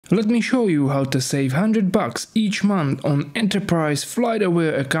Let me show you how to save $100 each month on Enterprise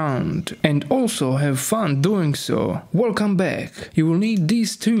FlightAware account and also have fun doing so. Welcome back. You will need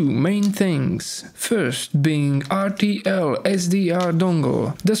these two main things. First being RTL-SDR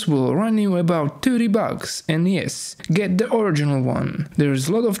dongle. This will run you about $30 and yes, get the original one. There's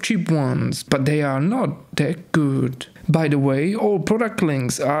a lot of cheap ones, but they are not that good. By the way, all product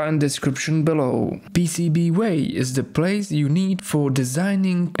links are in the description below. PCBWay is the place you need for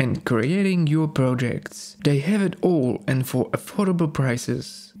designing and creating your projects. They have it all and for affordable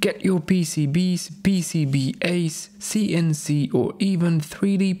prices. Get your PCBs, PCBAs, CNC or even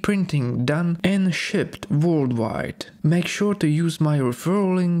 3D printing done and shipped worldwide. Make sure to use my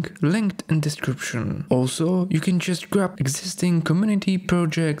referral link linked in description. Also, you can just grab existing community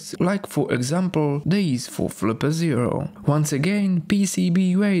projects like for example these for Flipper Zero. Once again,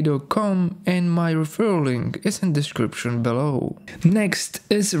 PCBWay.com and my referral link is in description below. Next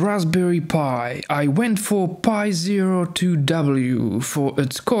is Raspberry Pi. I went for Pi02W for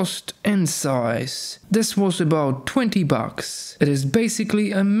its cost and size. This was about $20. It is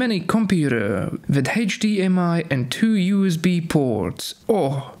basically a mini computer with HDMI and 2 USB ports.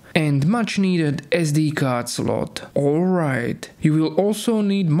 Oh, and much needed SD card slot. Alright, you will also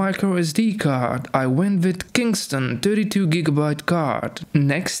need micro SD card. I went with Kingston 32GB card.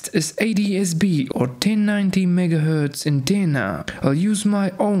 Next is ADSB or 1090 MHz antenna. I'll use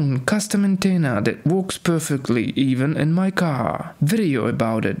my own custom antenna that works perfectly even in my car. Video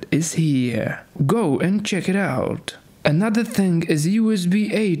about it is here. Go and check it out. Another thing is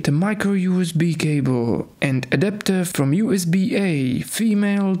USB-A to micro USB cable and adapter from USB-A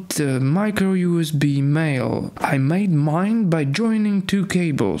female to micro USB male. I made mine by joining two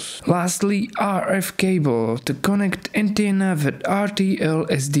cables. Lastly, RF cable to connect antenna with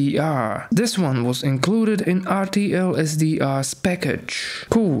RTL-SDR. This one was included in RTL-SDR's package.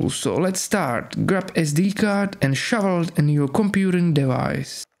 Cool, so let's start. Grab SD card and shovel it in your computing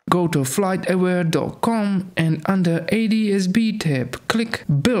device. Go to FlightAware.com and under ADSB tab click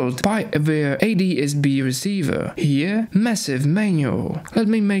Build PiAware ADSB receiver. Here, massive manual. Let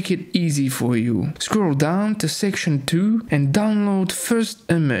me make it easy for you. Scroll down to section 2 and download first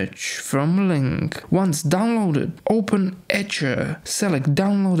image from link. Once downloaded, open Etcher. Select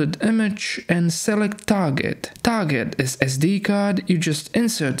downloaded image and select target. Target is SD card you just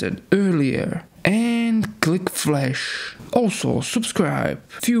inserted earlier. And click flash. Also subscribe.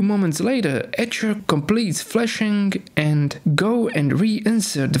 Few moments later, Etcher completes flashing and go and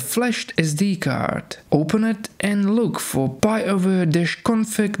reinsert the flashed SD card. Open it and look for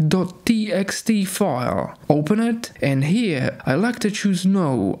piaware-config.txt file. Open it and here I like to choose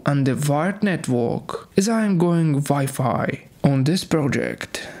no under wired network as I am going Wi-Fi on this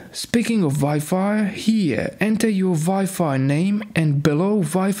project. Speaking of Wi-Fi, here enter your Wi-Fi name and below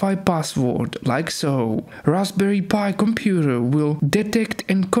Wi-Fi password, like so. Raspberry Pi computer will detect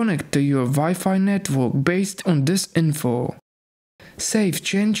and connect to your Wi-Fi network based on this info. Save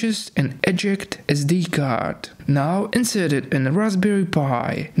changes and eject SD card. Now insert it in Raspberry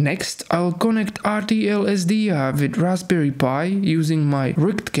Pi. Next I'll connect RTL-SDR with Raspberry Pi using my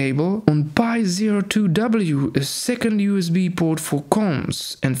rigged cable. On Pi02W is second USB port for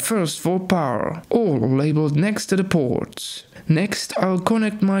comms and first for power, all labeled next to the ports. Next I'll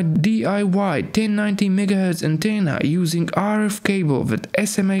connect my DIY 1090 MHz antenna using RF cable with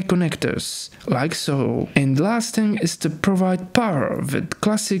SMA connectors, like so. And last thing is to provide power with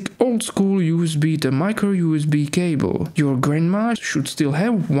classic old school USB to micro USB cable. Your grandma should still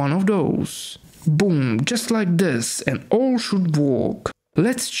have one of those. Boom, just like this and all should work.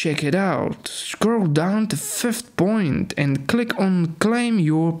 Let's check it out. Scroll down to 5th point and click on Claim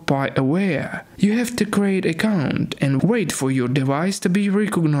your PiAware. You have to create an account and wait for your device to be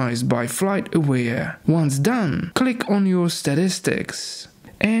recognized by FlightAware. Once done, click on your statistics.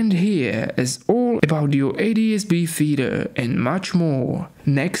 And here is all about your ADSB feeder and much more.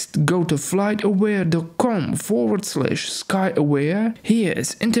 Next, go to FlightAware.com/SkyAware. Here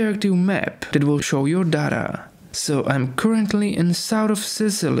is interactive map that will show your data. So I'm currently in south of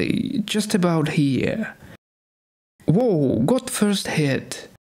Sicily, just about here. Whoa, got first hit.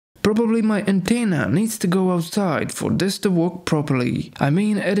 Probably my antenna needs to go outside for this to work properly. I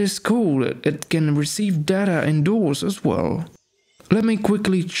mean, it is cool, it can receive data indoors as well. Let me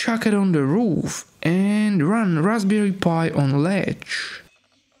quickly chuck it on the roof and run Raspberry Pi on ledge.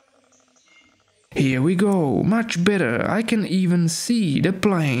 Here we go, much better, I can even see the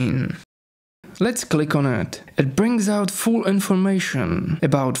plane. Let's click on it. It brings out full information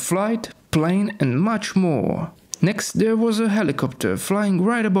about flight, plane and much more. Next there was a helicopter flying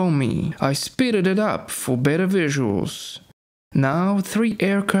right above me. I speeded it up for better visuals. Now 3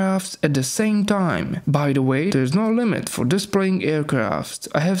 aircrafts at the same time. By the way, there's no limit for displaying aircrafts.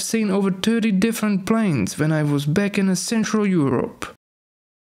 I have seen over 30 different planes when I was back in Central Europe.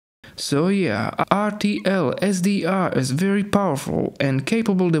 So yeah, RTL-SDR is very powerful and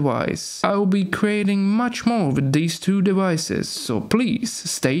capable device. I will be creating much more with these 2 devices, so please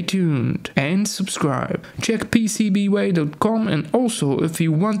stay tuned and subscribe. Check PCBWay.com, and also if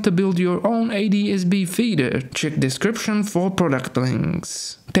you want to build your own ADSB feeder, check description for product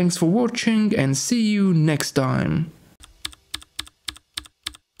links. Thanks for watching and see you next time.